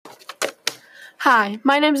Hi,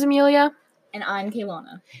 my name is Amelia. And I'm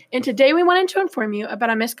Kaylana. And today we wanted to inform you about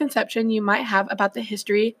a misconception you might have about the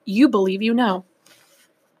history you believe you know.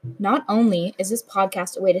 Not only is this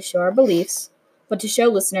podcast a way to show our beliefs, but to show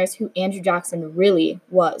listeners who Andrew Jackson really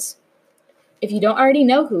was. If you don't already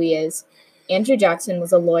know who he is, Andrew Jackson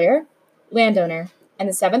was a lawyer, landowner, and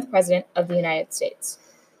the 7th President of the United States.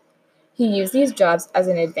 He used these jobs as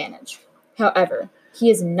an advantage. However, he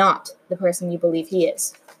is not the person you believe he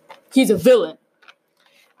is. He's a villain.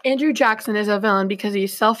 Andrew Jackson is a villain because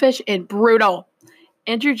he's selfish and brutal.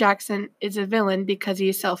 Andrew Jackson is a villain because he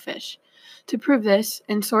is selfish. To prove this,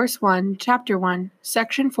 in Source 1, Chapter 1,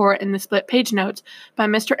 Section 4 in the split page notes by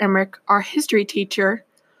Mr. Emmerich, our history teacher,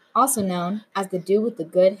 also known as the dude with the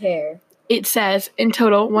good hair, it says, in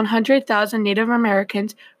total, 100,000 Native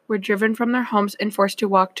Americans were driven from their homes and forced to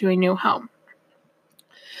walk to a new home.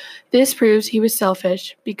 This proves he was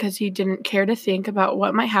selfish because he didn't care to think about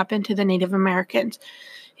what might happen to the Native Americans.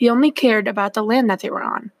 He only cared about the land that they were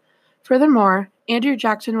on. Furthermore, Andrew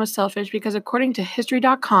Jackson was selfish because according to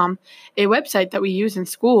History.com, a website that we use in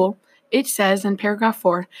school, it says in paragraph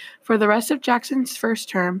 4, for the rest of Jackson's first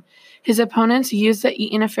term, his opponents used the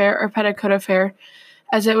Eaton Affair or Petticoat Affair,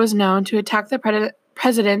 as it was known, to attack the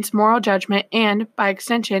president's moral judgment and, by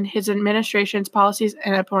extension, his administration's policies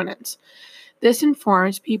and opponents. This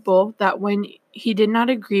informs people that when he did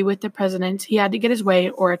not agree with the president, he had to get his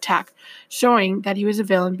way or attack, showing that he was a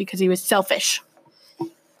villain because he was selfish.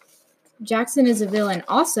 Jackson is a villain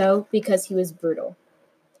also because he was brutal.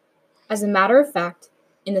 As a matter of fact,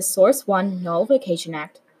 in the Source 1 Nullification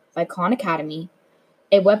Act by Khan Academy,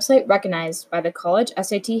 a website recognized by the College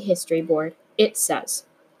SAT History Board, it says,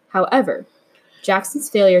 however, Jackson's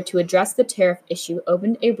failure to address the tariff issue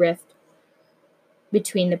opened a rift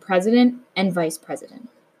between the president and vice president.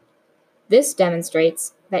 This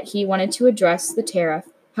demonstrates that he wanted to address the tariff,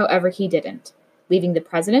 however he didn't, leaving the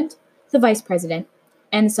president, the vice president,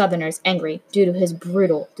 and the Southerners angry due to his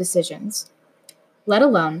brutal decisions. Let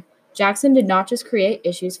alone, Jackson did not just create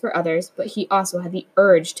issues for others, but he also had the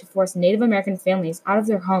urge to force Native American families out of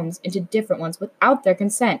their homes into different ones without their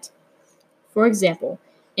consent. For example,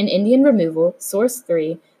 in Indian Removal, Source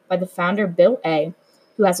 3, by the founder Bill A.,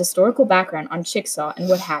 who has historical background on Chickasaw and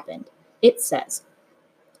what happened, it says,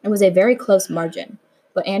 it was a very close margin,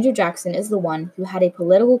 but Andrew Jackson is the one who had a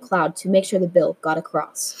political cloud to make sure the bill got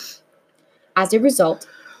across. As a result,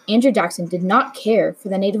 Andrew Jackson did not care for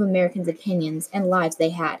the Native Americans' opinions and lives they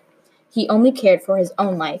had. He only cared for his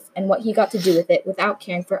own life and what he got to do with it without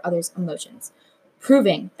caring for others' emotions,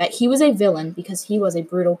 proving that he was a villain because he was a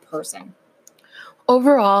brutal person.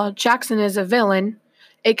 Overall, Jackson is a villain,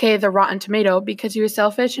 aka the rotten tomato, because he was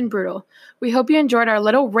selfish and brutal. We hope you enjoyed our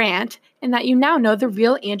little rant and that you now know the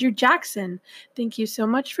real Andrew Jackson. Thank you so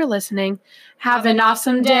much for listening. Have an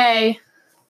awesome day.